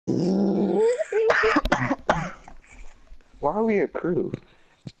why are we a crew?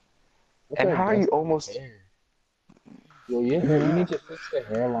 What's And that how are you dust almost... hair? Yo, your hair, you need to fix the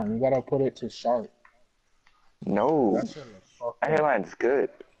hairline. You gotta put it to sharp. No. That shit looks fucked My up. hairline's good.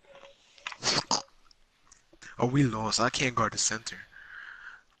 Oh, we lost. I can't guard the center.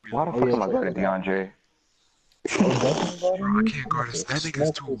 Why the Oh fuck yeah, am I check going to this out. DeAndre? Oh, Dustin Bro, guarding I me? can't I'm guard about this. to That nigga's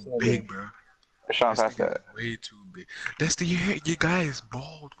smoke too this nigga. big, bro. Sean, This pass nigga is that. way too big. That's the your guy is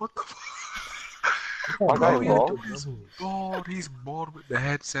bald. What the fuck? What's that My guy Bro, is dust your bald? dude is bald. He's bald with the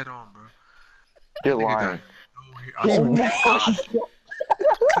headset on, bro. You're That nigga got lying. no hair. I He's Oh swear my to God.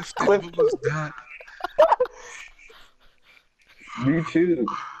 Clifton, Cliff. what was that? Me too.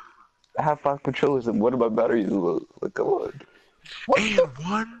 I have 5 controllers and one of my batteries is low. Like, come on. And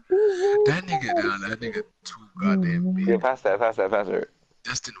one? That nigga, nah, that nigga too goddamn Yeah, big. pass that, pass that, pass it.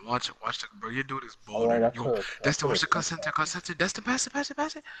 Destin, watch it, bro. Your dude is Alright, bolder. I Yo, could. Destin, watch the cut center. Destin, pass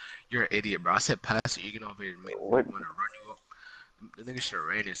it. You're an idiot, bro. I said pass it. You get over here and make What? want to run you up. The nigga should have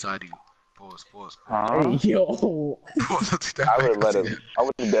ran inside you. Pause. Hey, Huh? yo. Pause. I'll take that I back. would let him. I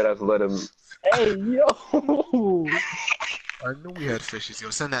would dead ass let him. Hey, yo. I knew we had fishes. Yo,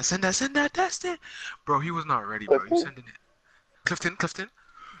 send that, Destin. Bro, he was not ready, bro. You sending it. Clifton.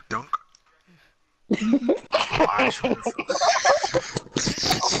 Dunk. I should have.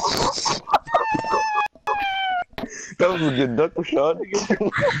 That was a good duck, Sean.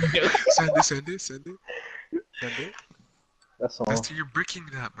 Send it. That's all. Destin, you're bricking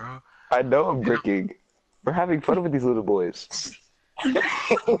that, bro. I know I'm bricking. We're having fun with these little boys.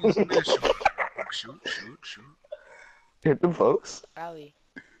 Shoot. Hit them, folks. Ali.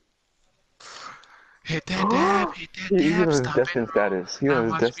 Hit that dab, He on his stop destined it, bro. status. He Now on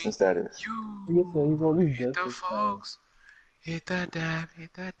his watch destined me. status. He's always Hit the just folks. Hit that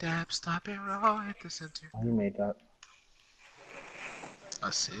dab, stop it, roll, hit the center. Oh, he made that.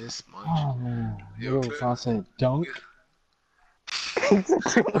 Assist, munch. Oh man. Yo, Yo, Sean said dunk.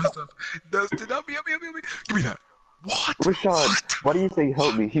 Dustin, help me. Give me that. What? Rashad, why do you say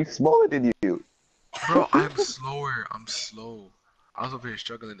help me? He's smaller than you. Bro, I'm slow. I was over here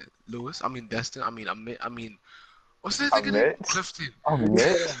struggling it. Destin, what's this nigga name? Amit? Clifton.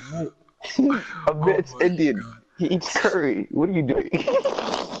 Amit? Oh Amit's my Indian. God. He eats curry. What are you doing?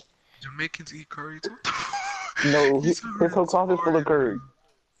 Jamaicans eat curry too? No, He's his whole closet full of curry.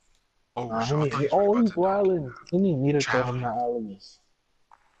 Oh, Nah, shit, I thought you he's were about to wildin'. He need me to throw him Traveling. the alleys.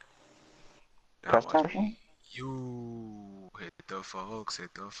 Now Press watch time? me. You hit the folks,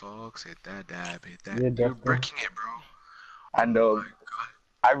 hit that dab, hit that. Yeah, You're Dustin. breaking it, bro. I know. Oh my God.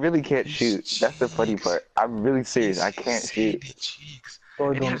 I really can't shoot. That's the funny Cheeks. part. I'm really serious. I can't He's shoot. sandy cheeks.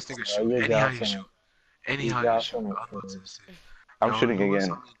 Throw Anyhow them. this nigga You're shoot. Anyhow you shoot. You're Anyhow you shoot. gassing I'm it, about to kid. say. I'm Yo, shooting Lewis,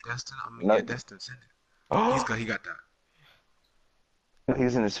 again. Destin. No. Destin, send it. He got that.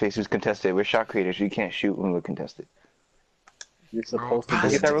 He's in his face. Who's contested? We're shot creators. You can't shoot when we're contested. You're supposed to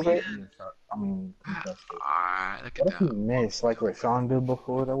pass do it to me. contested. Alright, look at What if he that. missed like Rashawn did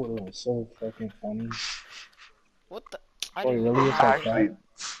before? That would have been so fucking funny. What the? I Oh, didn't really? know It's how. like Actually,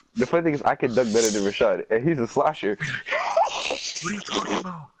 the funny thing is I can dunk better than Rashad, and he's a slasher. What are you talking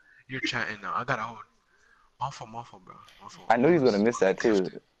about? You're chatting now. I gotta hold. Awful, bro. Awful. I know he's gonna miss that too.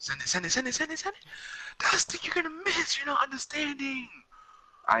 Send it. Dustin, you're gonna miss. You're not understanding.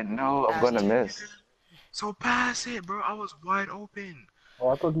 I know I'm gonna miss. So pass it, bro. I was wide open. Oh,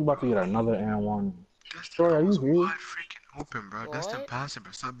 I thought you were about to get another and one. Dustin, Troy, I are you was here? wide freaking open, bro. What? Dustin, pass it,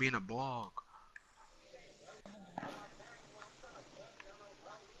 bro. Stop being a blog.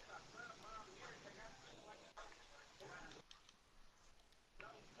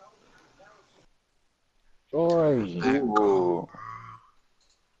 Troy, Let go,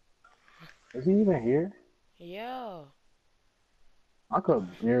 Ooh. is he even here? Yeah. I could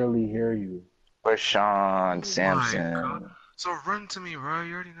barely hear you. Rashawn My Sampson. God. So run to me, bro.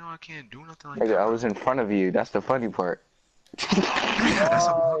 You already know I can't do nothing like Nigga, that. I was in front of you. That's the funny part. Yeah, that's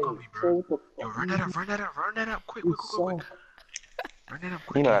a block on me, bro. What the Yo, fuck? run that up. Quick. You suck. Run that up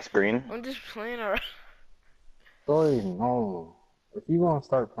quick. You know that's green. I'm just playing around. Troy, no. If you gonna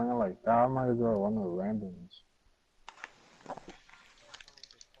start playing like that, I might as well run with randoms. Oh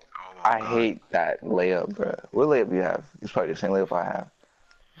my I God. hate that layup, bro. What layup you have? It's probably the same layup I have.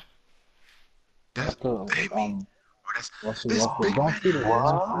 That's The, hit me. Oh, that's Russell, this big don't man. shoot it.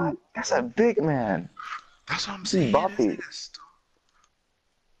 What? That's a big man. That's what I'm He's saying. boppy. This nigga's still...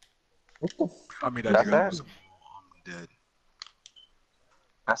 What the I mean, that That's nigga that? was I'm dead.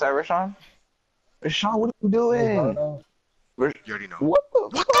 That's that, Rashawn? Rashawn, what are you doing? You already know. What the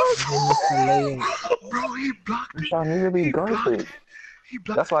What fuck? the fuck? Bro, he blocked it. Rashawn, you really He blocked garbage. it. He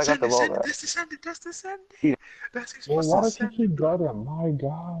blocked That's why I got the ball send it. back. That's the send Yeah. it. That's his Well, supposed why to does he send keep guarding my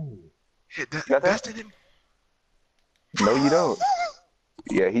guy? Hit that. Got that? That's the him. No, you don't.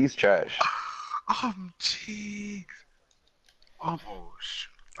 Yeah, he's trash. Cheeks. Almost.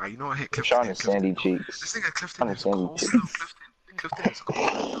 Alright, you know what? Hit Clifton. Rashawn Hit is Clifton. sandy No, this cheeks. nigga Clifton Rashawn is is sandy cold though. cheeks. Clifton is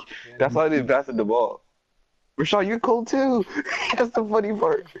cold. That's why I didn't pass it the ball. Rashawn, you're cold too. That's the funny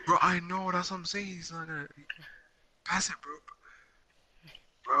part. Bro, I know. That's what I'm saying. He's not gonna pass it, bro.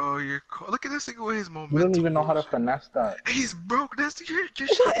 Bro, you're cold. Look at this nigga with his You don't momentum even know how to bullshit. finesse that. He's broke. That's your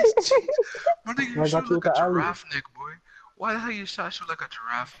shot is cheeks. My nigga, your I shot got you like with a the alley. giraffe neck, boy. Why the hell your shot shoot like a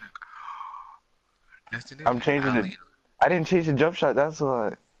giraffe neck? Destin, I'm changing it. alley. I didn't change the jump shot. That's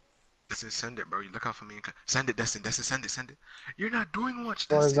why. Destin, send it, bro. You look out for me. Send it, Destin. Destin, send it. You're not doing much,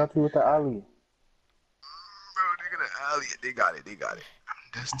 Bro, I Destin. got you with the alley. Bro, they're gonna alley it. They got it.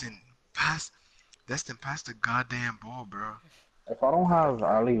 Destin, pass. Destin, pass the goddamn ball, bro. If I don't have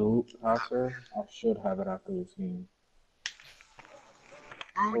alley oop passer, I should have it after this game.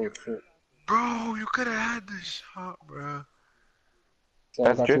 Bro, Oh shit. bro, you could have had this shot, bro. So I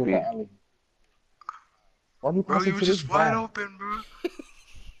That's got you with the drippy. alley. Why do you Bro, pass you it were to this just wide guy? open, bro.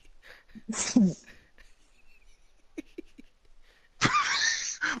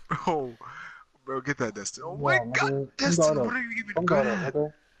 Bro, get that, Destin. Oh my Yeah, God, nigga. Come Destin, guard what up. are you even Come good guard up, at?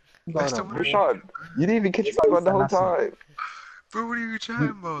 nigga. Come guard Destin, up, what are nigga. you Rashawn, you didn't even catch That's me how you about the whole finesse him. time. Bro, what are you trying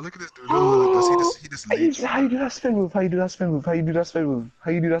about? Look at this dude. Look, he just laid you, How bro. you do that spin move? How you do that spin move? How you do that spin move?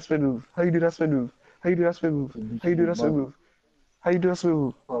 How you do that spin move? How you do that spin move? How you do that spin move? Beat How you you do in the that spin butt. move? How you do that spin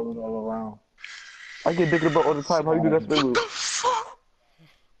move? Throw it all around. I get dicked about all the time. How you do that spin What move? the fuck?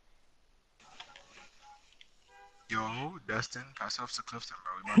 Yo, Destin, pass off to Clifton,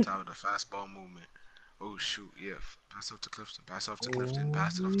 bro. We about to have the fastball movement. Oh shoot, yeah. Pass off to Clifton. Pass off to Clifton.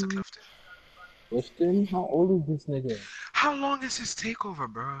 Pass it off to Clifton. Clifton? How old is this nigga? How long is his takeover,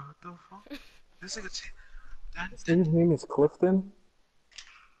 bro? What the fuck? This nigga This nigga's name is Clifton?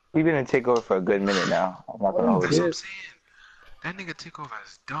 We've been in takeover for a good minute now. I'm not gonna Oh, hold that's what you. I'm shit. saying. That nigga takeover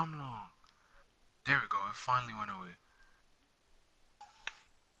is dumb long. There we go. It finally went away.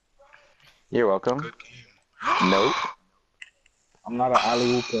 You're welcome. Good game. Nope. I'm not an alley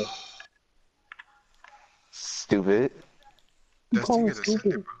ooper. Stupid. You Destin, calling you gotta send it,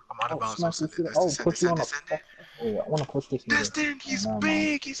 stupid? bro. I'm out of Oh, bounds. So smack send this it. shit. Destin, Oh, send it, push you on send it, the. send it. Wait, I wanna push this nigga. Destin, Oh, he's never mind.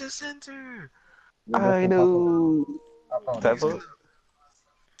 big. He's a center. Yeah, I Justin, pop up. know. Pop up, He's Typo? gonna. nigga.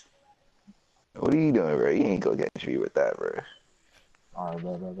 What are you doing, bro? You ain't gonna catch me with that, bro.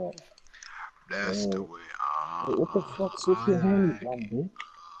 Alright, bet. That's the Oh, way. wait, what the fuck? Switch I your hand, like dumb it. bitch.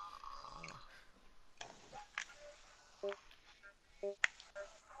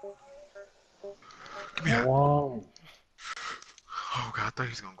 Give me that. Wow. Oh god, I thought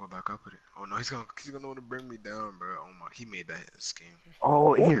he's gonna go back up with it. Oh no, he's gonna want to bring me down, bro. Oh my, he made that hit scheme.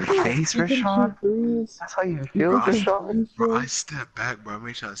 Oh, in What your the? face, You can shoot Rashawn? threes? That's how you You feel, Bro, can Rashawn? finish bro, I it? stepped back, bro. I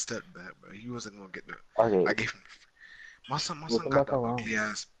made sure I stepped back, bro. He wasn't gonna get the. I Okay. gave him. My son Looking got back the around. ugly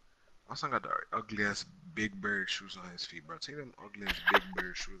ass. My son got the ugly ass Big Bird shoes on his feet, bro. Take them ugly ass Big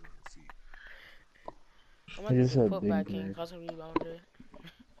Bird shoes on his feet. I'm I about to just be said put big back in, bird. cause a rebounder.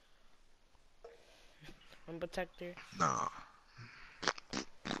 I'm protector, Nah.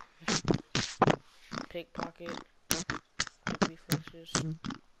 pickpocket, reflexes.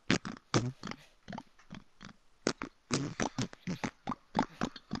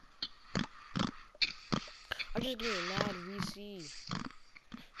 I'm just getting mad VC.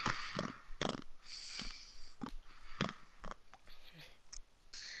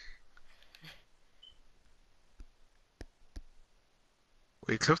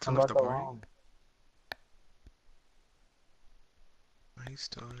 Wait, Clifton Come left back the party. around. Nice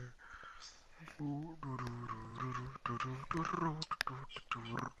daughter.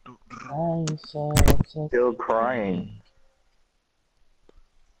 I'm so obsessed Still with crying. me.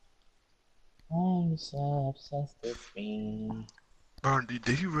 I'm so obsessed with me. Bro,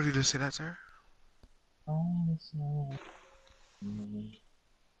 did you really just say that, sir? I'm so me.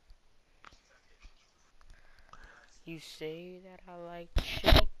 You say that I like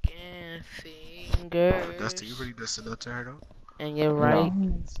chicken fingers. Dusty, you really just said that to her, though? And you're No. right.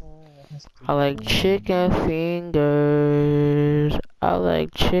 I'm so obsessed I like with chicken me. fingers. I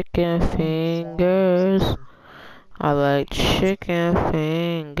like chicken fingers. I like chicken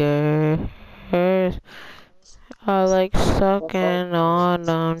fingers. I like sucking on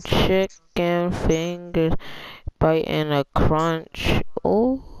them chicken fingers, biting a crunch.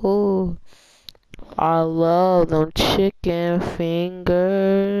 Ooh, I love them chicken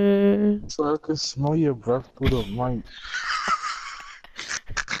fingers. So I can smell your breath through the mic.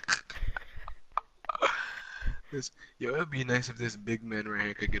 Yo, it'd be nice if this big man right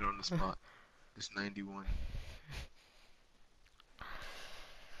here could get on the spot. This 91.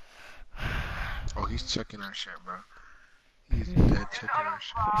 Oh, he's checking our shit, bro. He's dead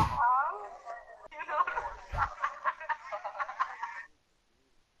chickenish.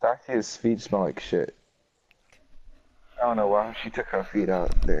 Darcy's feet smell like shit. I don't know why she took her feet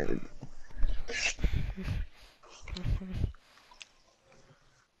out there.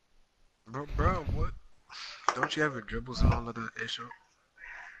 Bro, what? Don't you have your dribbles and all of that issue?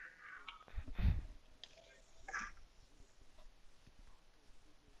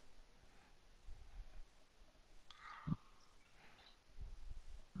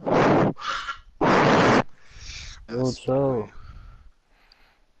 Yo, That's chill. funny.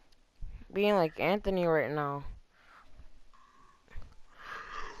 Being like Anthony right now.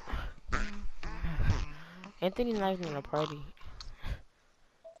 Anthony's not even in a party.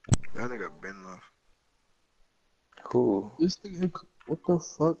 That nigga been left. Cool. This nigga, what the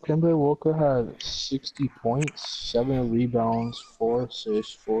fuck? Kemba Walker had 60 points, 7 rebounds, 4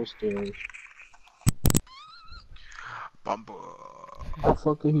 assists, 4 steals. Bumper. How the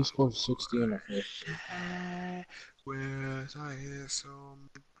fuck did he score 60 in the first game? Where's I hear some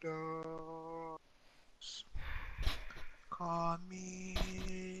dogs call me.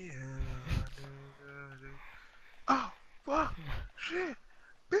 Oh, fuck, shit,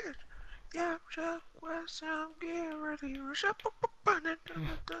 bitch. Yeah, check what's I'm getting ready. Shut up, and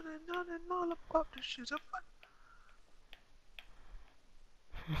all about this shit.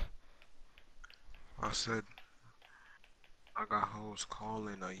 I said, I got hoes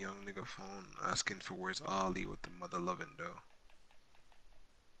calling a young nigga phone asking for where's Ollie with the mother loving though.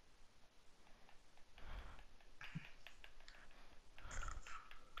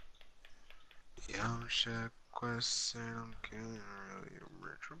 Young check question, I'm getting really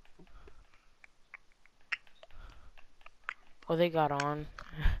rich. Oh, they got on.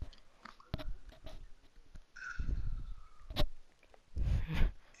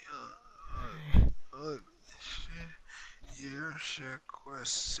 Shit. Yeah, shit,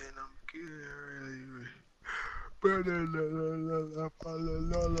 question, I'm getting really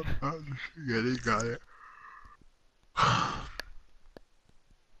yeah, they got it.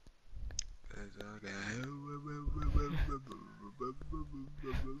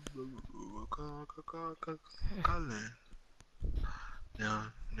 Colin. No,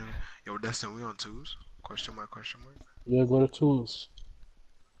 no. Yo, Destin, we on twos? Question mark, question mark. Yeah, go to twos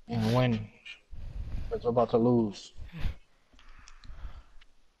and win. Because we're about to lose.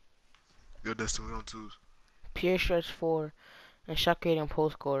 Yo, Destin, we on twos. Pure stretch 4 and shot creating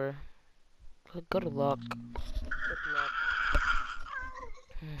post scorer. Good luck. Good luck.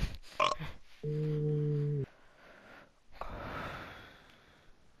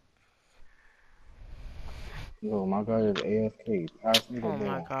 Yo, my guy is AFK. Pass me the Oh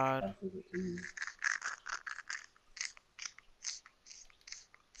my ball. god. Pass it to you.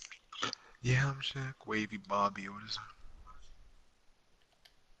 Yeah, I'm sick. Wavy Bobby, what is it?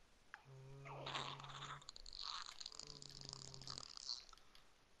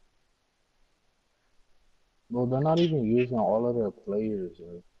 Bro, they're not even using all of their players.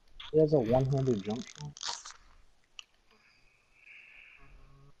 Like, he has a one-handed jump shot.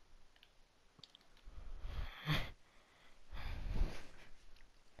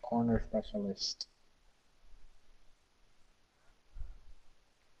 Corner specialist.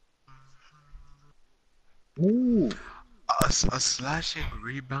 Move. A slashing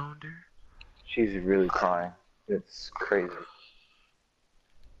rebounder? She's really crying. It's crazy.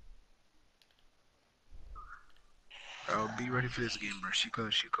 Be ready for this game, bro. She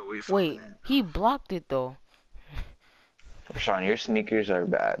could wait for Wait, me. he blocked it though. Rashawn, your sneakers are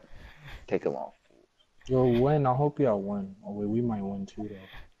bad. Take them off. Yo, win. I hope y'all win. Oh, wait, we might win too, though.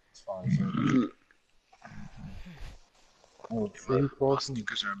 As far as oh, free My crossing.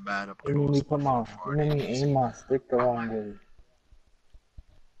 sneakers are bad up You made me close. put my, you made me aim my stick the wrong way.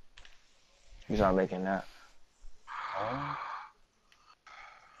 He's not making that. Oh.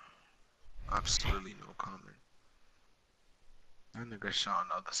 Absolutely no comment. That nigga shot on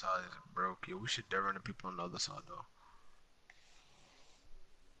the other side is broke. Yo, we should dare run the people on the other side though.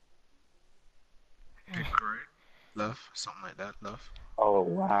 Pick right, left, something like that, left. Oh,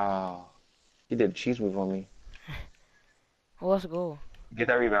 wow. He did a cheese move on me. Well, let's go. Get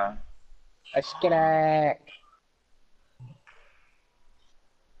that rebound. Let's get it.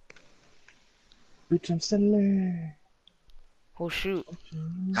 Reach and Stanley. Oh shoot.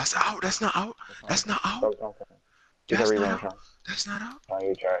 That's out. That's not out. That's not out. Get that That's not rebound, out. Sean. That's not out. Oh,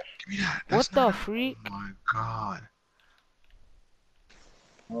 you're trash. Give me that. What That's the not out. freak? Oh my god.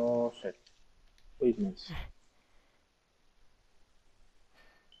 Oh, shit. Please miss.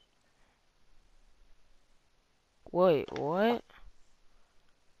 Wait, what?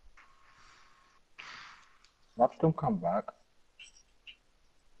 Watch them come back.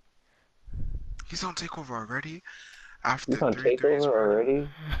 He's on takeover already. He's After on three threes, takeover bro. already?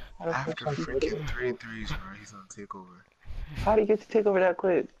 How the fuck After on freaking Twitter? three threes, bro. He's on takeover. How do you get to takeover that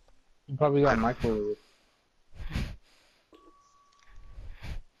quick? You probably I got don't. microwave.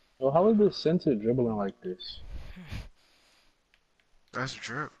 Yo, how is this center dribbling like this? That's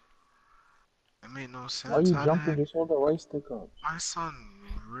drip. It made no Why sense. you How the jumping? heck? Just hold the right stick up. My son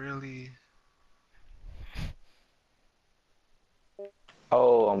really.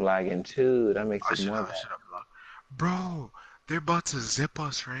 Oh, I'm lagging too. That makes I it should more have. I bad. should have blocked. Bro, they're about to zip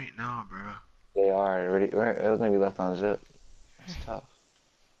us right now, bro. They are already. It was gonna be left on zip. That's tough.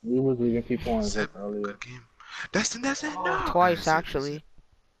 We was leaving people on zip Zip, earlier. good game. That's it. No. Twice Zip, zip. actually.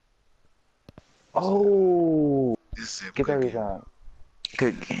 Oh, It's zip, get that good game. rebound.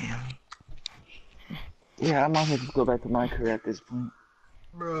 Good game. Yeah, I might as well just go back to my career at this point.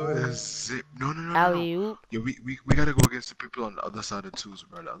 Bro, it's zip. No. Alley oop. Yeah, we gotta go against the people on the other side of twos,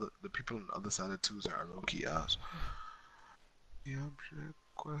 bro. The people on the other side of twos are low key ass. Yeah, I'm sure.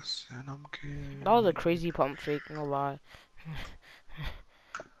 Question, I'm kidding. That was a crazy pump fake, no lie.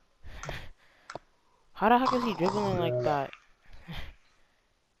 How the heck is he dribbling like that?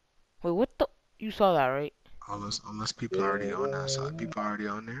 Wait, what the? You saw that, right? Unless people are already on that side. People are already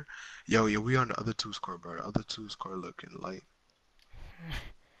on there. Yo, we on the other two score, bro. The other two score looking light.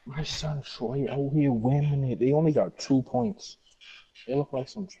 My son Troy out here winning it. They only got 2 points. They look like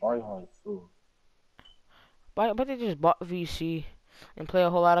some tryhard too. But they just bought VC and play a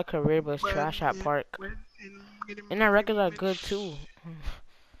whole lot of career, but it's trash at Park. And their records are good too.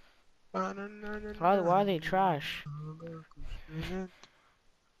 Why are they trash?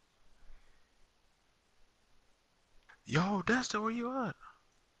 Yo, Dexter, where you at?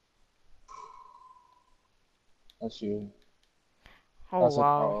 That's you. Oh That's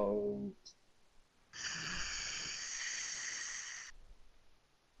wow.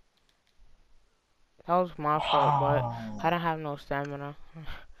 That was my fault, but I don't have no stamina.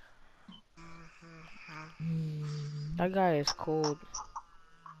 That guy is cold.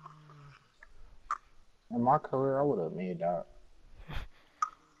 In my career, I would have made that.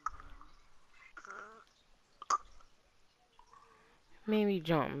 Made me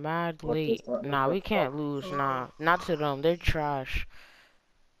jump mad What late. Nah, we fuck? can't lose. Nah, not to them. They're trash.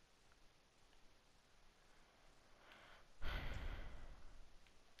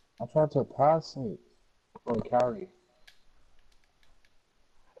 I tried to pass it or carry.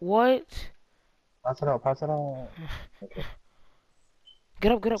 What? Pass it out. Pass it out. Okay.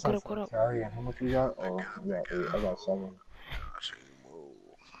 Get up. Carry. And how much you got? Oh, you got 8. I got 7.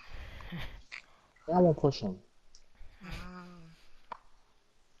 Yeah, I won't push him.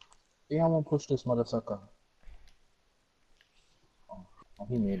 Yeah, I won't push this motherfucker. Oh,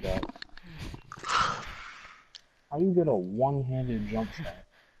 he made that. How you get a one-handed jump shot?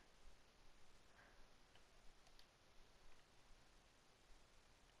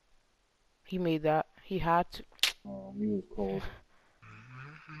 He made that. He had to. Oh, he was cold.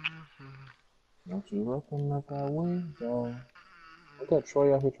 Don't you reckon at that window? Look at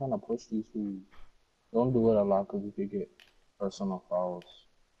Troy out here trying to push these fools. Don't do it a lot because you could get personal fouls.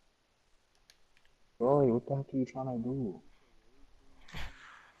 Troy, what the heck are you trying to do?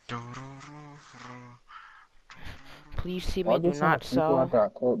 Please, Why teammate, do get some not people at sell.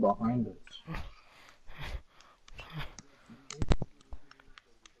 that court behind us?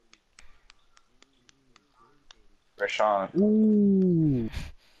 Rashawn. Ooh.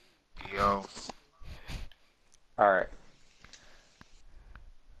 Yo. Alright.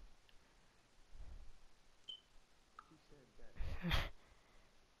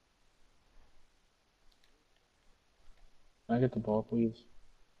 Can I get the ball, please?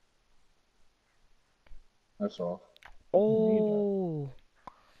 That's off. Oh.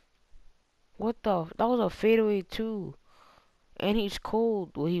 What the? That was a fadeaway too. And he's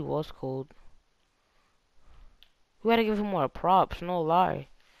cold. Well, he was cold. We gotta give him more props, no lie.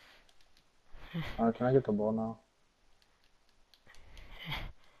 Alright, can I get the ball now?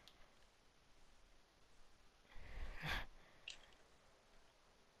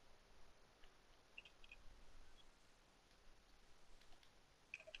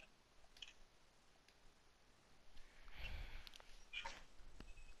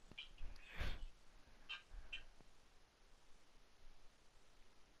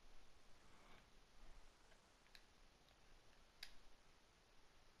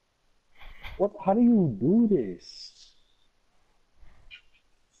 What? How do you do this?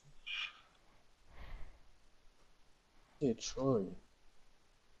 Yeah, Troy.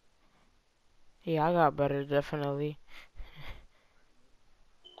 Yeah, I got better, definitely.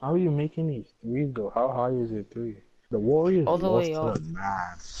 How are you making these threes though? How high is your three? The Warriors All the lost way to up. the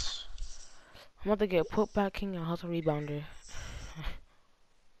Mavs.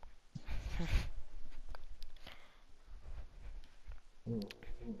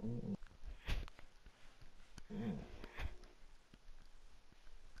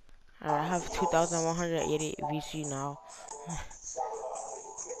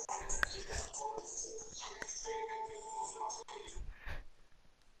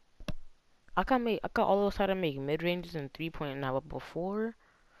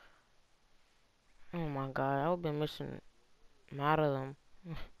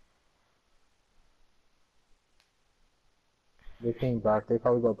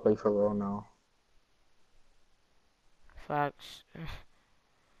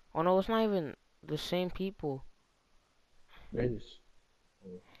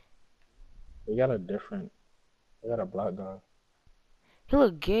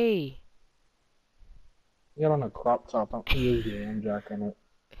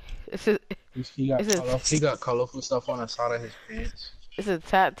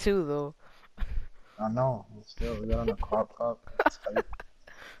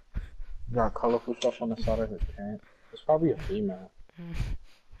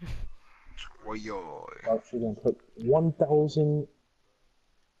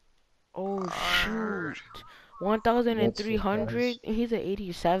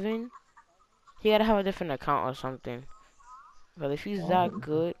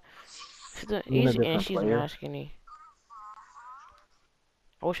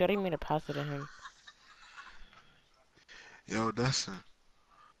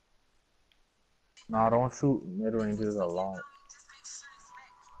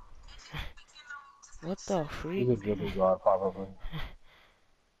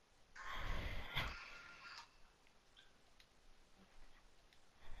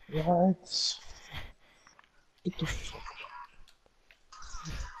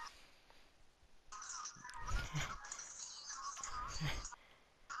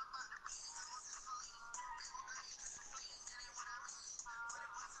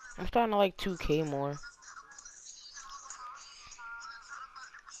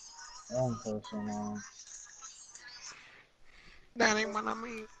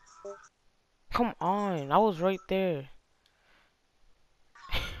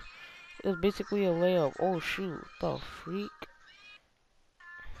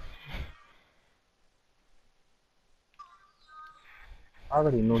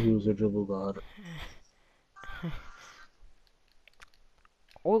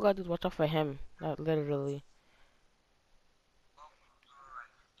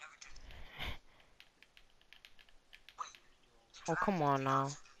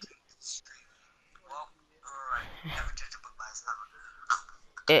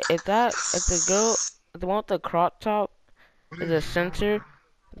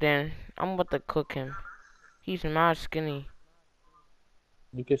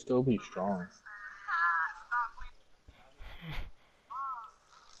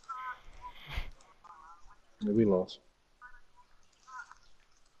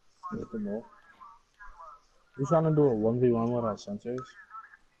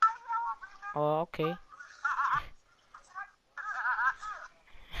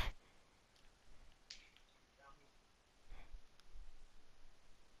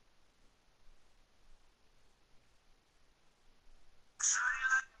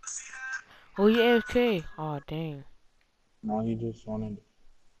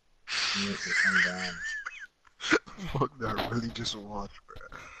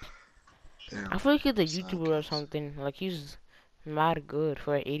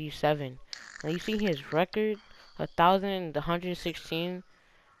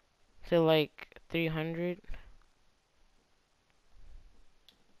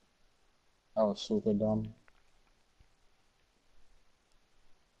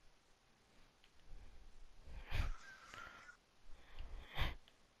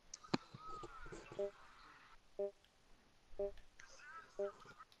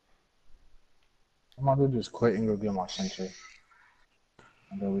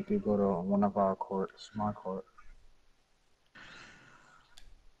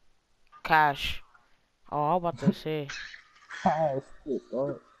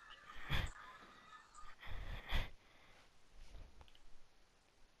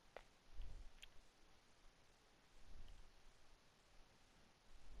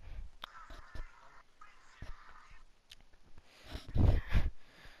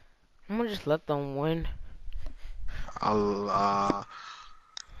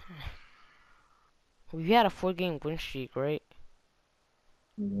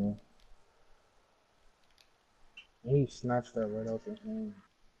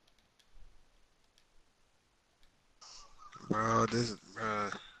 Bro, this, bro.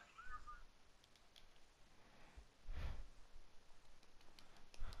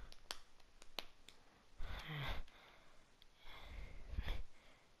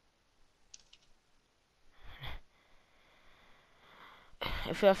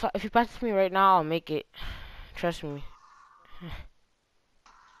 If you pass it to me right now, I'll make it. Trust me.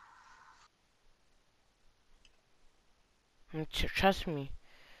 Trust me.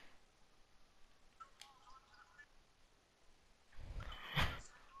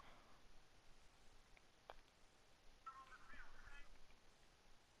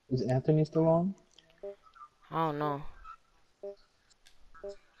 Is Anthony still on? I don't know.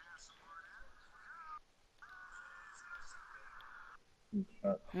 I'm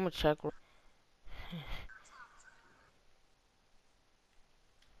I'm gonna check.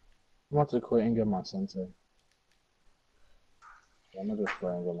 about to quit and get my sensor. I'm gonna just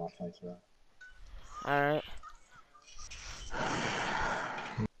quit and get my sensor. Alright.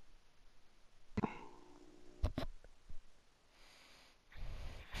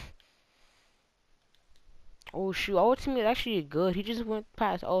 Oh shoot, our team is actually good. He just went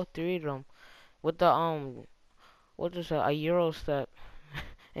past all three of them with the what is a Euro step,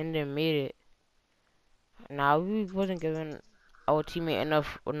 and then made it. Nah, we wasn't giving our teammate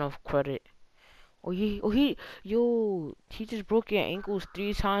enough credit. He just broke your ankles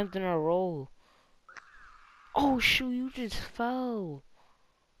 3 times in a row. Oh shoot, you just fell.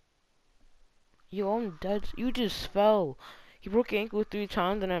 Yo, I'm dead. You just fell. He broke your ankle 3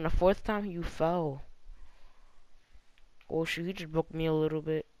 times, and then the fourth time you fell. Oh shoot, he just broke me a little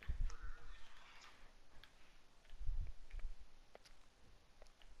bit.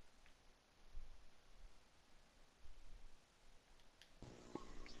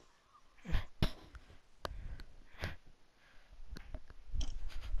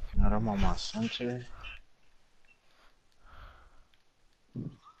 Now I'm on my sensor.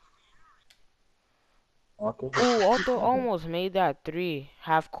 Okay. Oh, Alto almost made that 3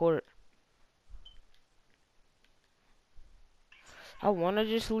 half court. I wanna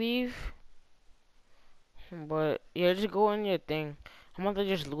just leave, but yeah, just go on your thing. I'm about to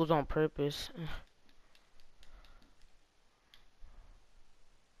just lose on purpose.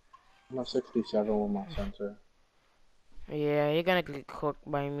 I'm at 67 with my sensor. Yeah, you're gonna get cooked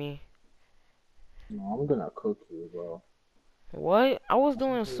by me. No, I'm gonna cook you, bro. What? I was My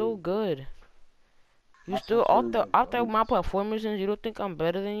doing so sensor, good. You my still sensor is after my advanced. performances, you don't think I'm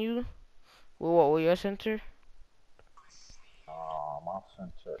better than you? With your center? My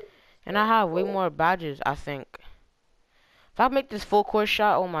sensor is And I have way bro. more badges, I think. If I make this full court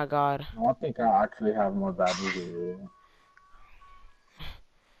shot, oh my god. No, I think I actually have more badges than you.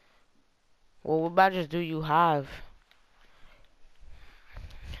 Well, what badges do you have?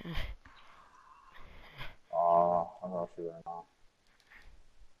 I got you right now.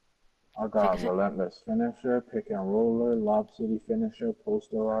 I Think got Relentless Finisher, Pick and Roller, Lob City Finisher,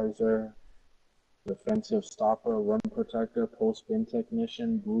 Posterizer, Defensive Stopper, Rim Protector, Post Spin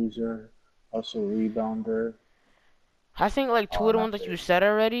Technician, Bruiser, Hustle Rebounder. I think like two Oh, of and the ones that's that you it. said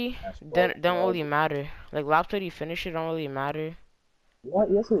already, That's then broke, don't bro. really matter. Like lobster finisher don't really matter. What?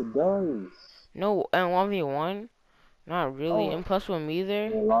 Yes, it does. No, and 1v1, not really. Oh, And plus with me there,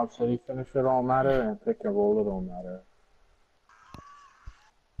 yeah, Lob City Finisher don't matter, and Pick and Roller don't matter.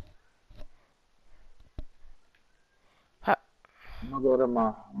 I'm gonna go to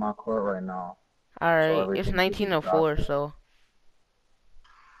my court right now, so alright, it's everything should be 19-4, drafted. so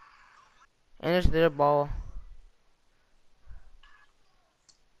and it's their ball.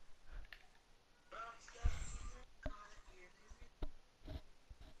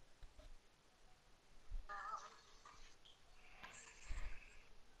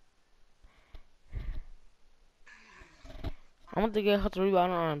 I'm going to get her to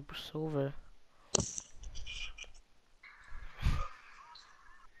rebound on silver.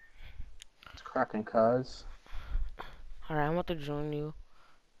 It's cracking, cuz. Alright, I'm about to join you.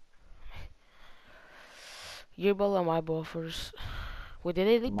 Your ball or my ball first? Wait, did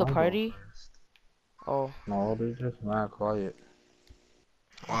they leave the My ball party? first. Oh, No, they're just mad quiet.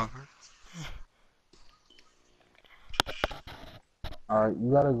 What? Alright,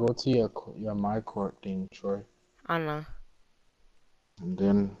 you gotta go to your my court thing, Troy. I know. And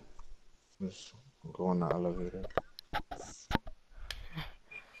then just go in the elevator.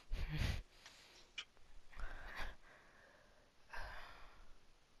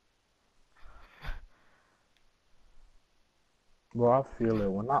 Bro, I feel it.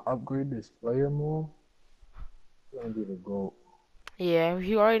 When I upgrade this player more, it's gonna be the GOAT. Yeah,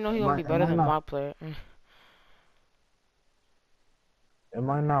 you already know It he's gonna be might, it better might than not, my player. it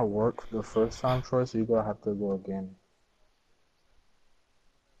might not work the first time, Troy, so you gotta have to go again.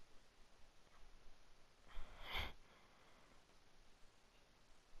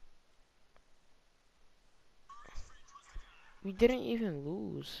 We didn't even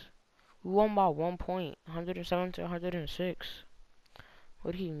lose. We won by 1 point, 107 to 106.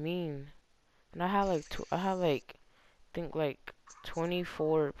 What do you mean? And I had like think like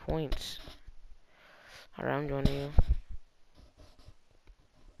 24 points. Alright, I'm joining you.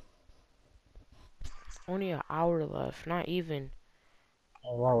 Only an hour left, not even.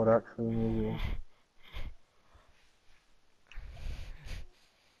 Oh, I would actually move you.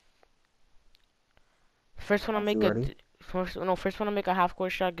 First one to You make a ready? first one to make a half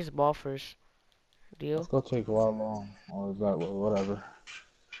court shot gets ball first. Let's Deal? go take a while long. Or is that whatever?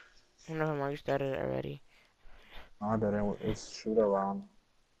 Never mind, you started it already. I didn't. It's shoot around.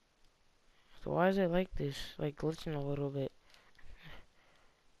 So why is it like this? Like glitching a little bit.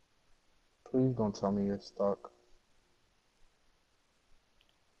 Please don't tell me you're stuck.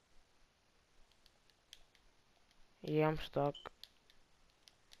 Yeah, I'm stuck.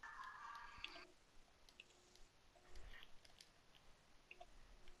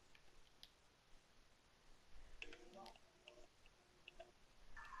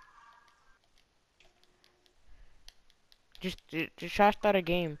 Just try to start a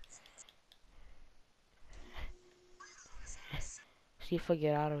game. See if I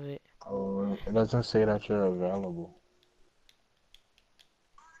get out of it. Oh, it doesn't say that you're available.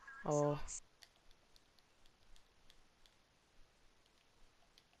 Oh.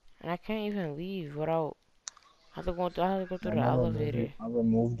 And I can't even leave without. I have to go through the elevator. I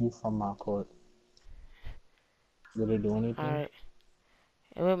removed you from my court. Did it do anything? Alright.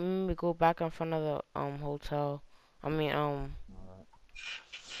 It let me go back in front of the hotel. I mean Alright.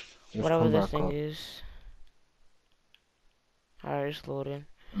 Just whatever come this back thing up. is. Alright, it's loading.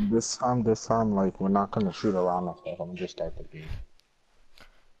 This time, like, we're not gonna shoot around and stuff. I'm gonna just start the game.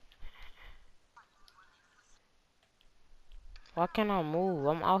 Why can't I move?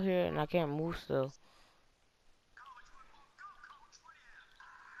 I'm out here and I can't move still.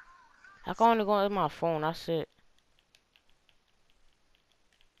 I can only go with my phone, that's it.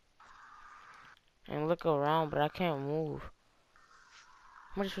 And look around, but I can't move.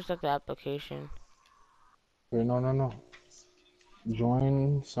 I'm gonna just restart the application. Wait, no.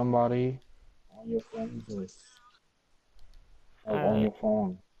 Join somebody on your friends list. Like, on Alright, your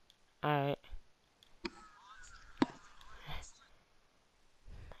phone. alright.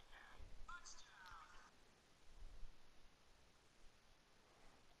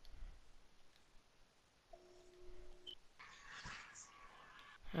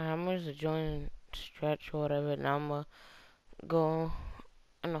 I'm gonna just join stretch or whatever. Now I'm gonna go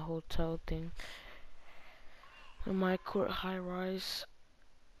in the hotel thing. In my court high rise.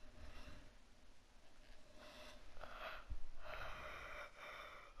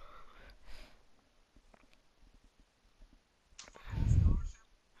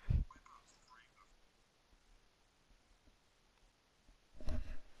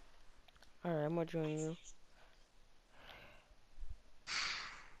 Alright, I'm gonna join you.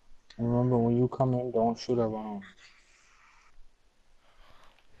 Remember, when you come in, don't shoot around.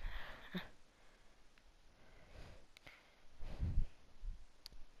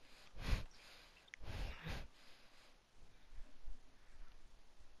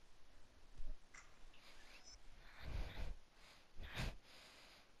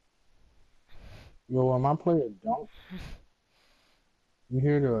 Yo, when my player dunk, you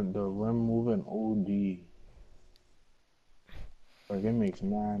hear the rim moving OD. Like, it makes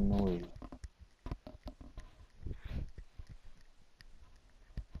mad noise.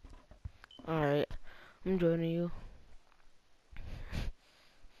 Alright, I'm joining you.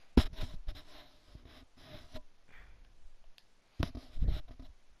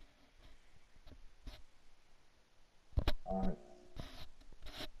 Alright.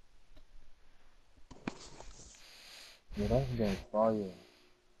 Yeah, that's been fire.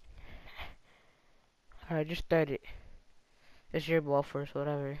 Alright, just start it. It's your ball first,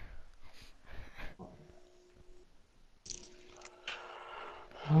 whatever.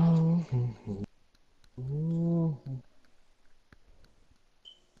 Niggas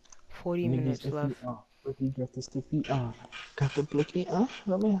 40 minutes iffy, left. Blicky got the stiffy, got the blicky,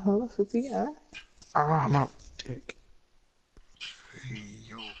 let me holla 50, I'm out, dick. Hey,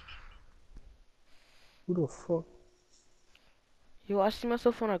 yo. Who the fuck? Yo, I see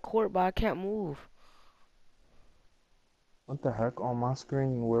myself on a court, but I can't move. What the heck? On my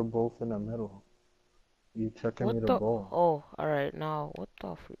screen, we're both in the middle. You checking What me the the? ball. Oh, alright, now, what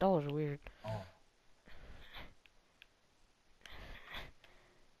the that was weird. Oh.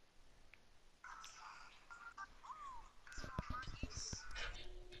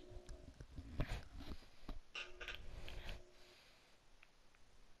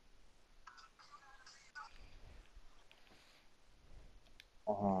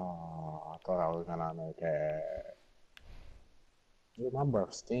 we're gonna make it. Yeah, my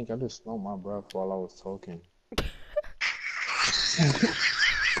breath stink. I just smelled my breath while I was talking.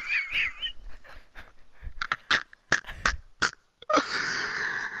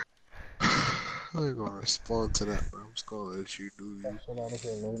 I ain't gonna respond to that, bro. I'm just gonna let you do That you. shit out of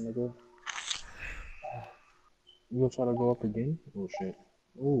here, little nigga. You gonna try to go up again? Oh shit.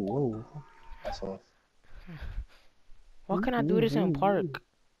 Oh, whoa. That's off. Why can't I do this in park?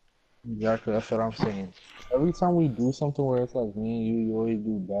 Exactly, that's what I'm saying. Every time we do something where it's like me and you always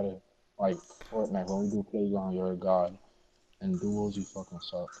do better. Like Fortnite, when we do Playground, you're a god. And duos, you fucking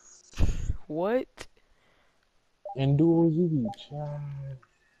suck. What? And duos, you be Chad.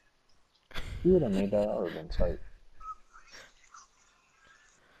 You would have made that, I would have been tight.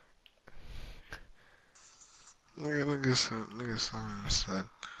 Nigga, something said.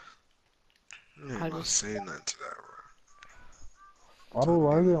 You I ain't gonna just say nothing to that, bro. Auto,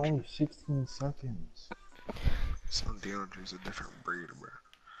 why is it only 16 seconds? Some DeAndre's a different breed, bro.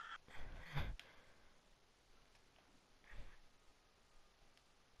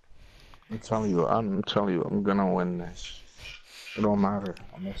 I'm telling you, I'm gonna win this. It don't matter.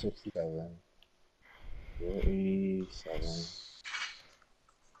 I'm at 67. You're 87.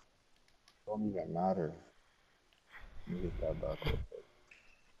 Don't even matter. Let me get that back real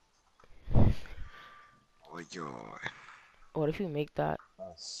quick. Oh, yo. what if you make that?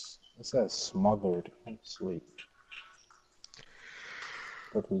 It says smothered in sleep.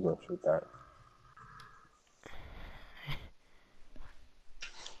 But we go shoot that.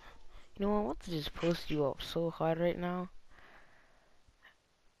 You know, I want to just post you up so hard right now.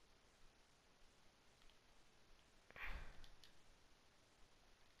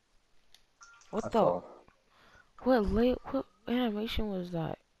 What That's the? off. What animation was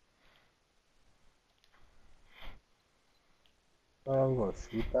that? Oh, we gonna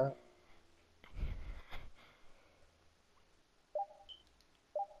shoot that?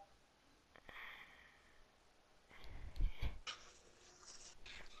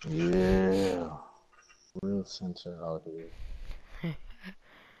 Yeah. Real censor out here.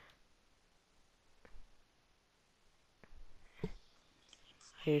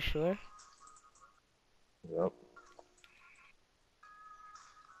 Are you sure? Yep.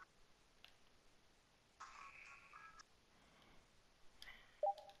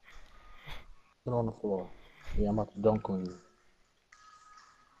 Put on the floor. Yeah, I'm about to dunk on you.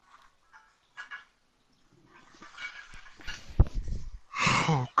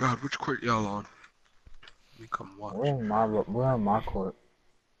 Oh, God, which court y'all on? Let me come watch. We're in my court.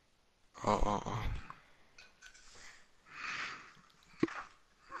 Oh.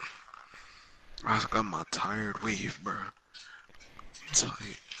 I just got my tired wave, bro.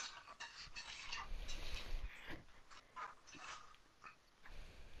 Tight.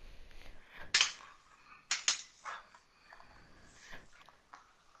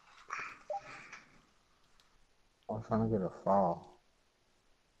 I'm trying to get a foul.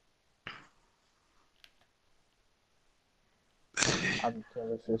 I've been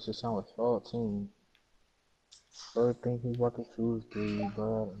telling this to sound with 14. Third thing he's about to choose, dude,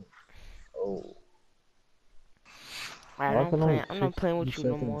 bro. Oh. Alright, Why can only I'm not playing 60 with you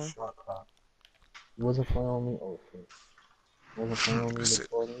no seconds more. shot clock? You wasn't playing on me? Oh shit. You wasn't playing on me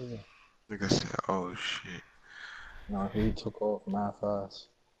before either? Nigga said, oh, shit. Nah, he took off mad fast.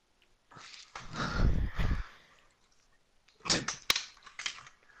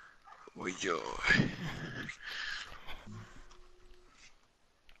 Oh, yo.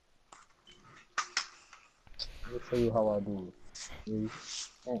 Let me show you how I do it. You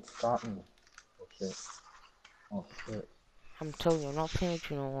can't stop me. Oh shit. Oh shit. I'm telling you, I'm not playing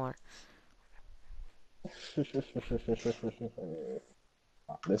with you no more.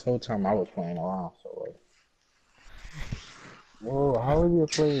 This whole time I was playing around, so like. Whoa, how is your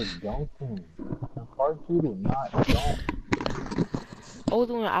player dunking? And part 2 do not dunk. I was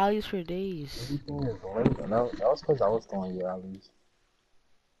doing alleys for days. Everything is late. That was because I was throwing you alleys.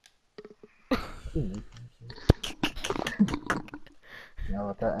 Yeah,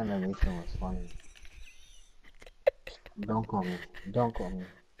 but that animation was funny. Dunk on me. Dunk on me.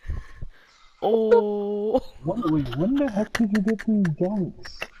 Oh. Wait, when the heck did you get these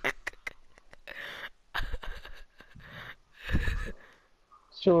dunks?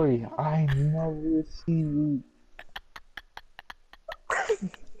 Sorry, I never see you.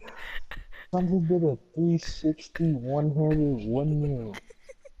 Somebody did a 360 one-handed windmill.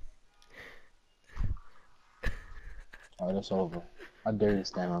 Alright, it's over. I dare you to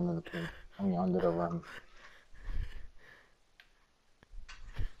stand under the paint. I mean, under the rim.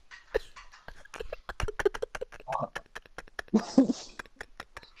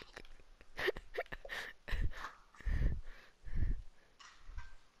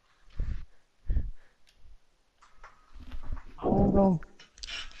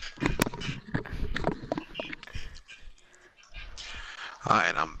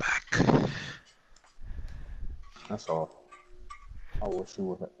 Alright, I'm back. That's all. I wish you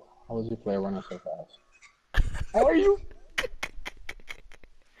would. How was your play running so fast? How are you?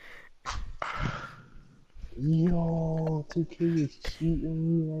 Yo, 2K is cheating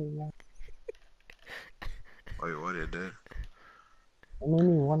me right now. Wait, what it did? It made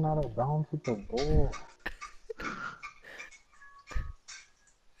me run out of bounds with the ball.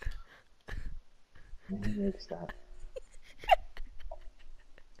 And he makes that.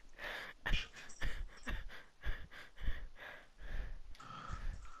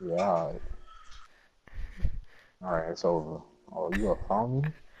 Yeah. Alright, it's over. Oh, you gonna foul me?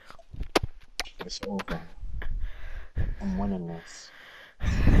 It's over. I'm winning this.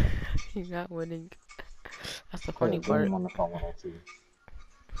 You're not winning. That's the Play funny a part. game on the phone with too.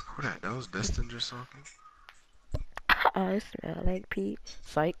 Who that? That was Destin just talking? I smell like pee.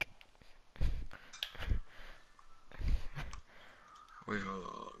 Psych. Wait, hold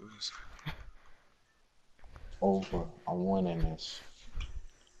on. Give me a second. Over. I'm winning this.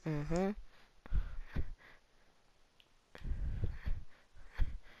 Mm-hmm.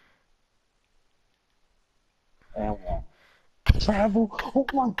 And one. Travel. Oh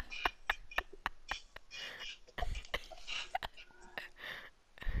my.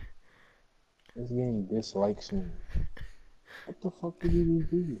 This game dislikes me. What the fuck did you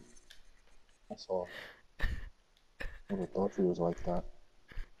do? That's all. I would have thought you was like that.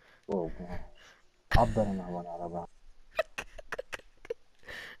 Oh man. I better not run out of bounds.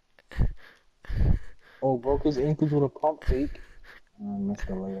 Oh, broke his ankles with a pump fake. I missed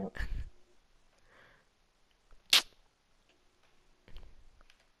the layup.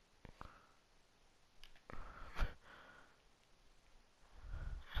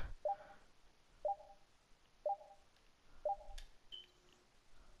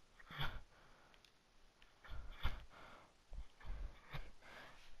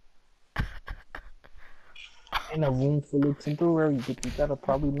 In a room full of temporary bitches that I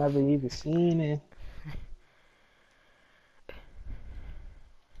probably never even seen it.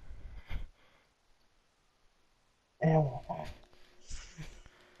 And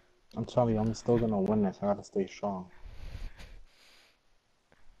I'm telling you, I'm still gonna win this. I gotta stay strong.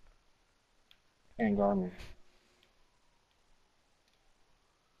 Can't guard me.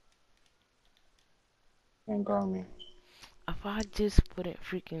 Can't guard me. If I just wouldn't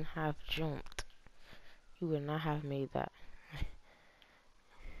freaking have jumped, you would not have made that.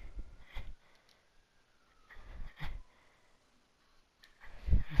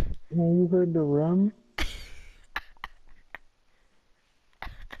 Man, you heard the rum?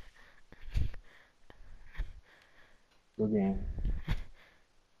 Good game.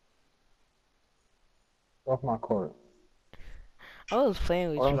 Off my court. I was playing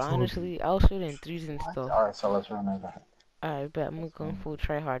with What you, I told you. honestly. I was shooting threes and What? stuff. Alright, so let's run it back. Alright, bet I'm Let's going run full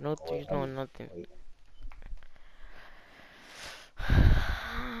try hard. No it. Wait, threes, no nothing. wait.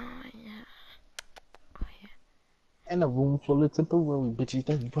 In a room full of temporary bitches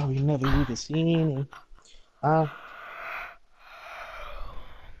that you probably never even seen it. Huh?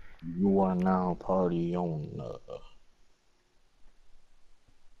 You are now party on.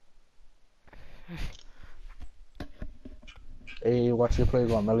 Hey, watch your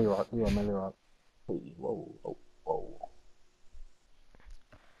play on Melly Rock. You on Melly Rock. Hey, whoa, whoa, whoa.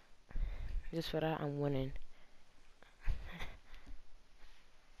 Just for that, I'm winning.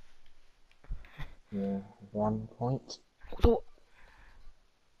 Yeah, 1 point. So,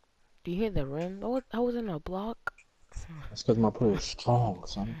 do you hear the rim? I was in a block. That's because my play is strong,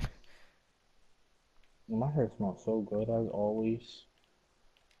 son. My hair smells so good as always.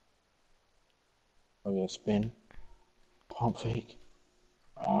 Oh yeah, spin. Pump fake.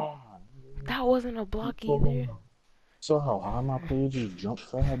 Ah, That wasn't a block either. so how high my player just jumped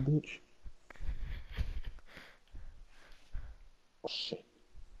for that bitch? Oh shit.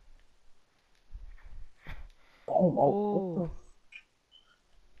 Oh, what the?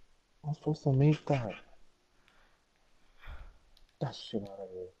 I'm supposed to make that. That shit out of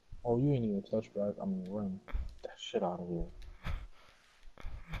here. Oh, you ain't even touch back. I mean, run. That shit out of here.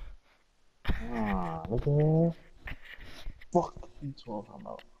 Ah, look at here. Fuck you talking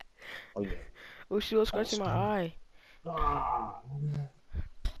about. Oh yeah. Oh, she was scratching my eye. Ah, nigga.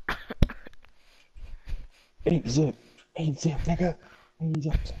 8-zip. 8-zip, nigga.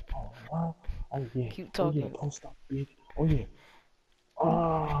 8-zip. Oh, wow. Oh yeah. Keep Oh yeah. talking. Post up, bitch. Oh yeah.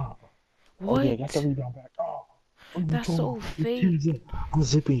 Ah. Oh yeah. Got the What? rebound back. Oh. What you That's talking so about? fake. 10-zip. I'm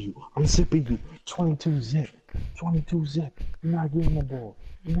zipping you. I'm zipping you. 22-zip. 22-zip. You're not getting the ball.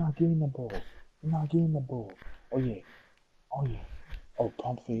 You're not getting the ball. You're not getting the ball. Oh yeah. Oh yeah. Oh,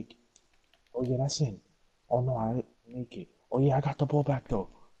 pump fake. Oh yeah, that's in. Oh no, I didn't make it. Oh yeah, I got the ball back though.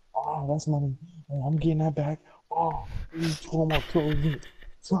 Oh, that's money. Oh, I'm getting that back. Oh, you told my clothes it.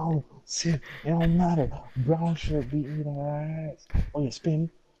 So, shit, it don't matter. Brown shirt beat me that ass. Oh yeah, spin,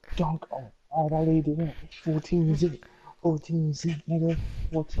 dunk. Oh, that lady did that. 14 zip. 14 zip, nigga.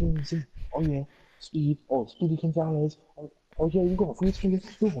 14 zip. Oh yeah, speed. Oh, Speedy Gonzalez. Oh yeah, you going French nigga?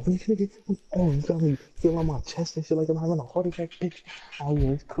 You going French nigga? Oh, you got me feeling my chest and shit like I'm having a heart attack, bitch. Oh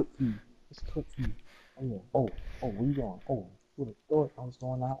yeah, it's cooked for you. It's cooked for you. Oh yeah. Oh, where you going? Oh, would have thought I was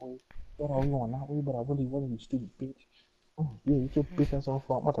going that way. Thought I was going that way, but I really wasn't, you stupid bitch. Oh, yeah, get your bitch ass off.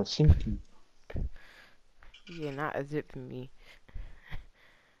 I'm about to sink you. Yeah, not a zip for me.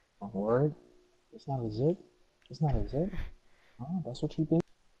 My word? It's not a zip? It's not a zip? Huh? That's what you think?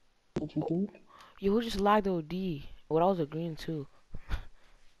 What you think? Yo, who just lagged OD? Well, that was a green too.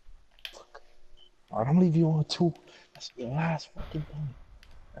 Alright, I'm gonna leave you on two. That's your last fucking point.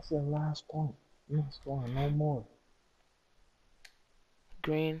 That's your last point. You're not scoring no more.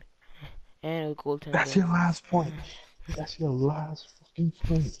 Green and a That's goaltender. your last point. That's your last fucking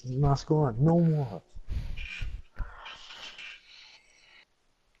point. You're not scoring no more.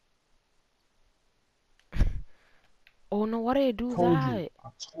 Oh no, why did I do Told you. that? I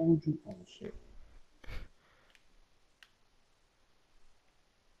told you. Oh shit.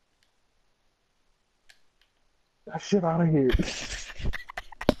 That shit out of here.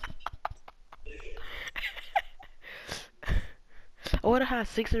 I would have had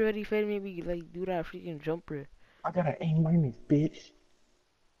 6 already. Fed maybe like do that freaking jumper. I got an A minus, bitch.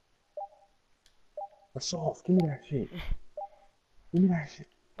 That's soft. Give me that shit. Give me that shit.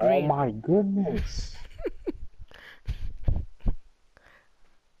 Oh Green. my goodness.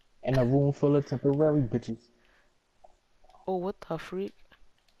 And a room full of temporary bitches. Oh, what the freak?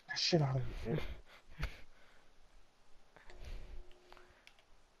 That shit out of here.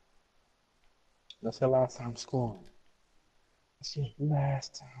 That's your last time scoring. That's your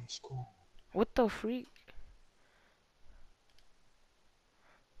last time scoring. What the freak?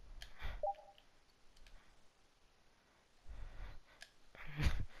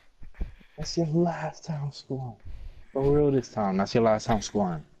 That's your last time scoring. For real this time. That's your last time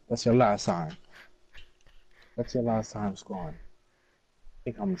scoring. That's your last time. That's your last time scoring.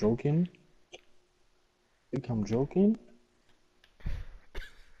 Think I'm joking? Think I'm joking?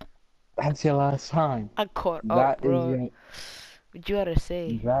 That's your last time. I caught up, That is bro. your What you gotta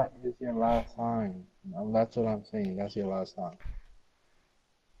say? that is your last time. That's what I'm saying. That's your last time.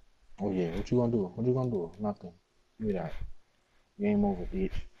 Oh yeah, what you gonna do? What you gonna do? Nothing. Give me that. Game over,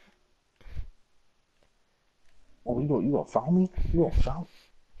 bitch. Oh, you gonna foul me? You gonna foul?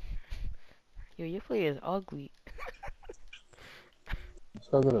 Yo, your play is ugly. Let's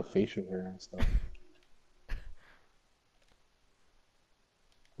go to the facial hair and stuff.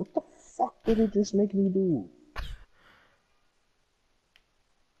 What the fuck did it just make me do?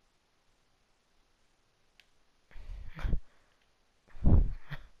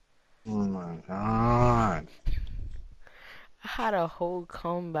 Oh my god. I had a whole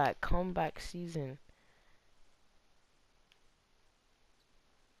comeback season.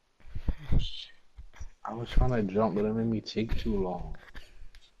 I was trying to jump, but it made me take too long.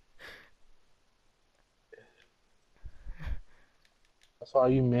 That's why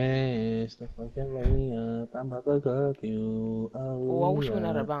you missed the fucking layup. I'm about to cook you. Oh, I Oh wish we went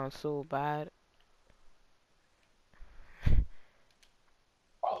out yeah. of bounds so bad.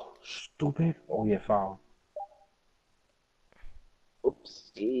 Oh, stupid. Oh yeah, foul.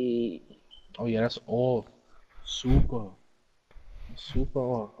 Oopsie. Oh yeah, that's all. Super.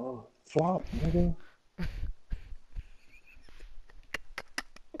 Super. Flop, nigga.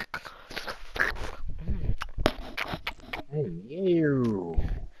 Hey, you.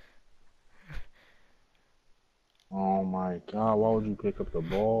 Oh my god, why would you pick up the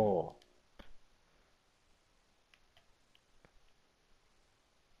ball?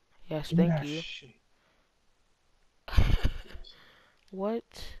 Yes, Give me thank that you. shit. What?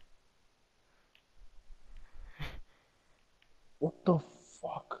 What the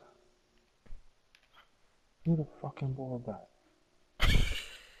fuck? Give me the fucking ball back.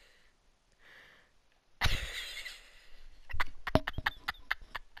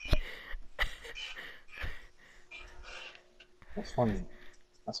 That's funny.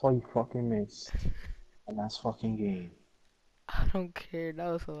 That's why you fucking missed. And that's fucking game. I don't care. That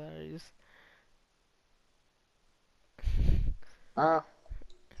was hilarious. Ah.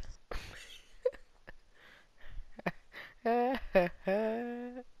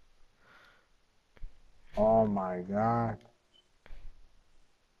 Oh my god.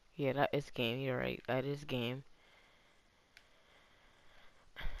 Yeah, that is game. You're right. That is game.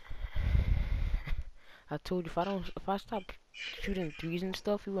 I told you if I stop shooting threes and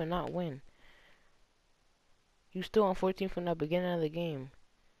stuff, you would not win. You still on 14 from the beginning of the game.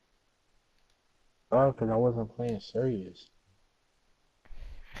 Oh, because I wasn't playing serious.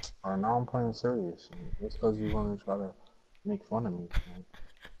 Or now I'm playing serious. It's because you want to try to make fun of me.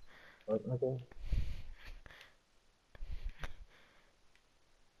 But, okay.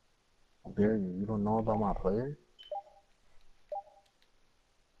 How dare you? You don't know about my player?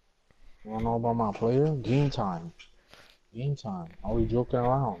 You don't know about my player? Game time. Game time. Are we joking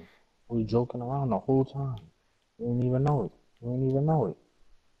around? Are we joking around the whole time? You didn't even know it. You didn't even know it.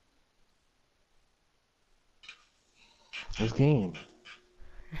 It's game.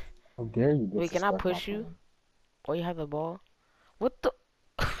 How dare you Wait, can I disrespect my push you? plan? Or you have the ball? What the?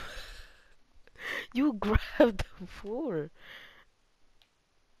 You grabbed the floor.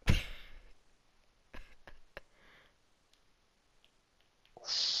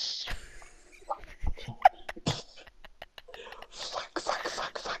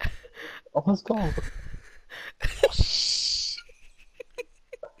 Fuck. Oh, let's go.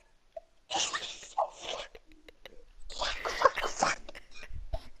 Fuck.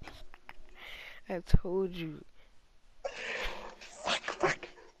 I told you. Fuck.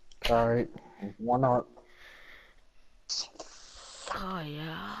 Alright. 1-up. Oh,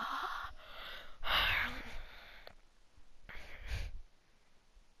 yeah.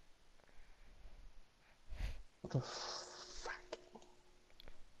 What the fuck?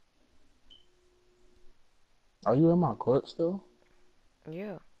 Are you in my court still?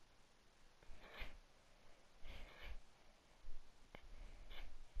 Yeah.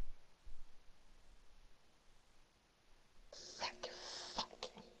 Fuck.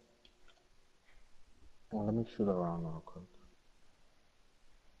 Well, let me shoot around real quick.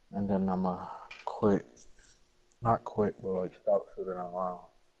 And then I'ma quit. Not quit, but like stop shooting around.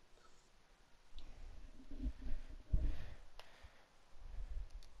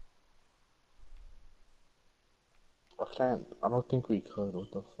 I don't think we could.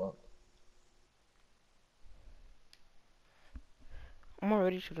 What the fuck? I'm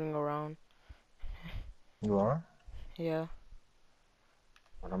already shooting around. You are? Yeah.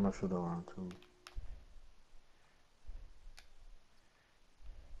 But I'm gonna shoot around too.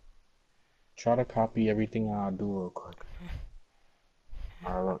 Try to copy everything I do real quick.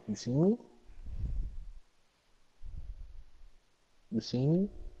 Alright, look, you see me? You see me?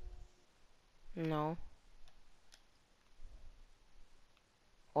 No.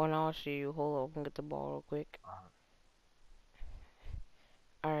 Oh, now I see you. Hold up and get the ball real quick.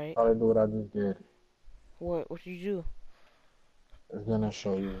 Alright. Try to do what I just did. What? What you do? It's gonna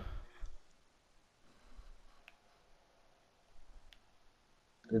show you.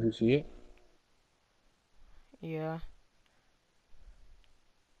 Did you see it? Yeah.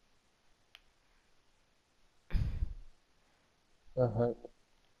 The heck?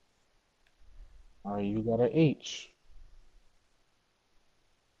 Alright, you got an H.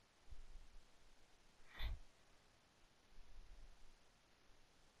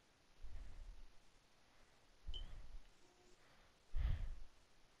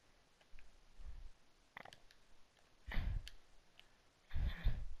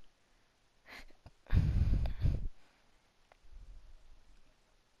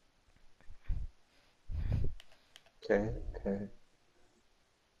 Okay.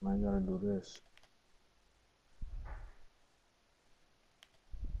 Now you gotta do this.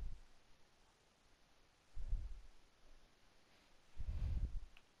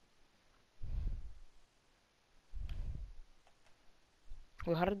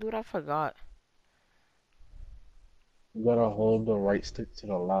 Wait, how to do it? I forgot. You gotta hold the right stick to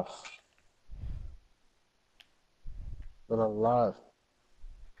the left. To the left.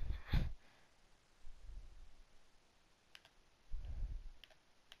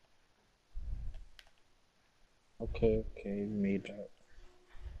 Okay, you made that.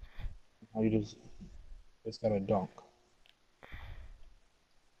 Now you just gotta dunk.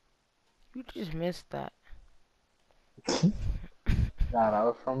 You just missed that. Nah, that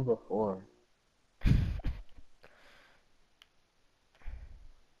was from before.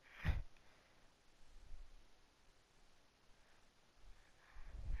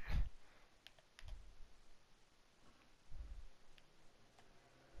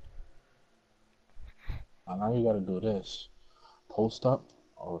 Now you gotta do this. Post up.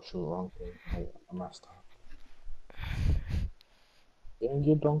 Oh shoot, wrong thing. Wait, I messed up. Dang,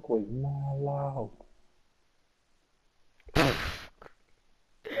 your dunk was mad loud. Oh,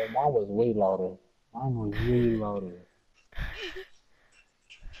 mine was way louder. Mine was way louder.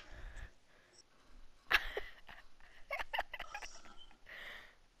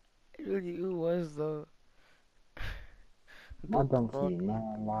 It really was though. My What the dumb fuck? feet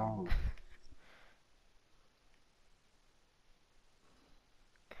man loud.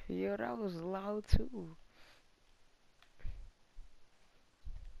 Yo, that was loud too.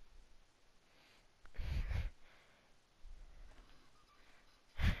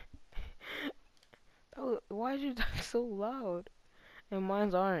 Why is you talk so loud? And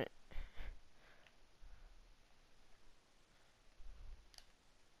mine's aren't.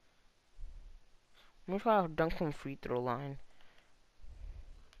 I'm gonna try to dunk from free throw line.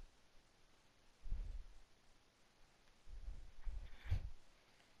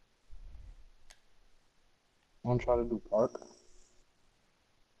 I'm gonna try to do park.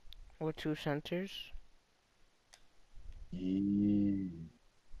 With two centers. Yeah.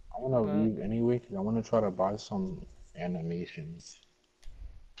 I wanna But leave anyway because I wanna try to buy some animations.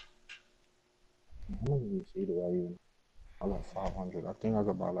 How much is do I even? I got 500. I think I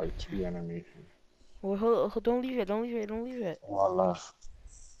could buy like 2 animations. well, hold, don't leave it. Don't leave it. Don't leave it. Oh, I left.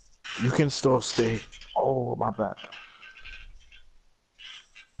 You can still stay. Oh, my bad.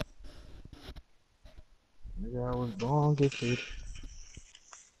 Nigga, I was wrong, get paid.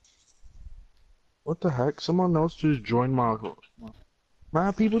 What the heck? Someone else just joined my court.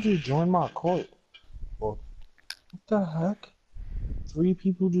 Man, people just joined my court. What the heck? 3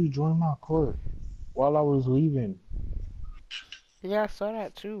 people just joined my court while I was leaving. Yeah, I saw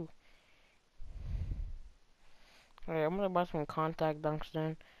that too. Alright, I'm gonna buy some contact dunks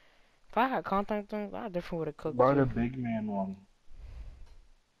then. If I had contact dunks, I definitely would have cooked Buy the too. big man one.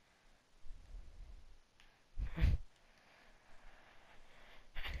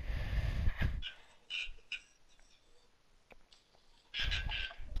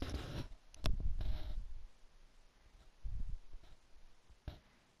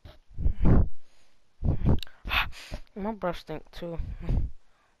 My breath stink too.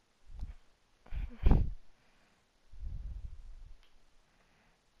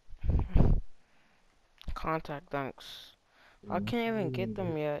 Contact dunks. I can't even get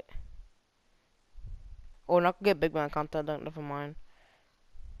them yet. Oh, not get big man contact dunk. Never mind.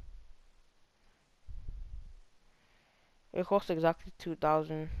 It costs exactly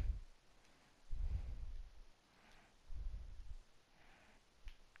 2,000.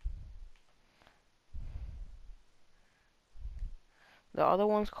 The other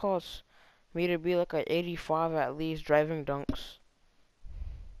ones cost me to be like a 85 at least driving dunks.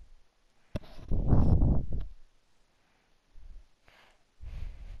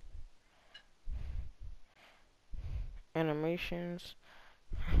 Animations.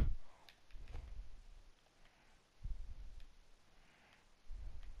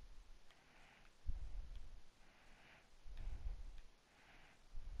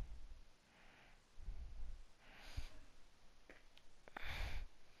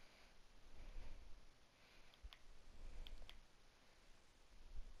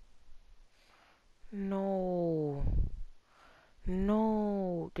 No.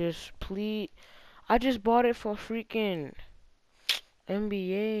 No. Just please. I just bought it for freaking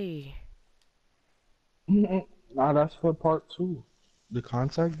NBA. Nah, that's for part 2. The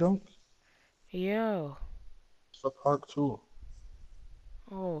contact dunk? Yeah. It's for part 2.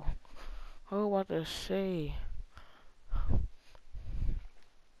 Oh. I was about to say.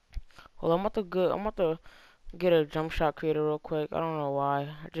 Well, I'm about to get a jump shot creator real quick. I don't know why.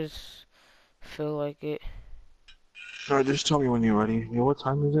 I just feel like it. Alright, just tell me when you're ready. Yeah, what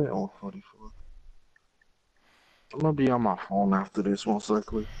time is it? Oh, 44. I'm gonna be on my phone after this, most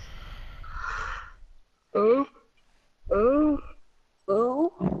likely. Oh, oh,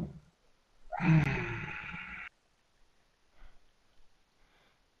 oh.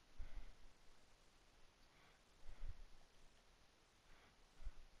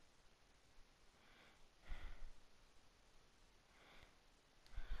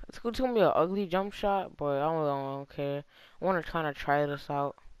 It's gonna be an ugly jump shot, but I don't care. I wanna kind of try this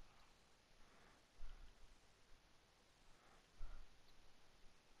out.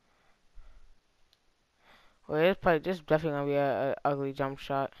 Well, it's probably this definitely gonna be a ugly jump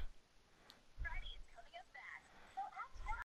shot.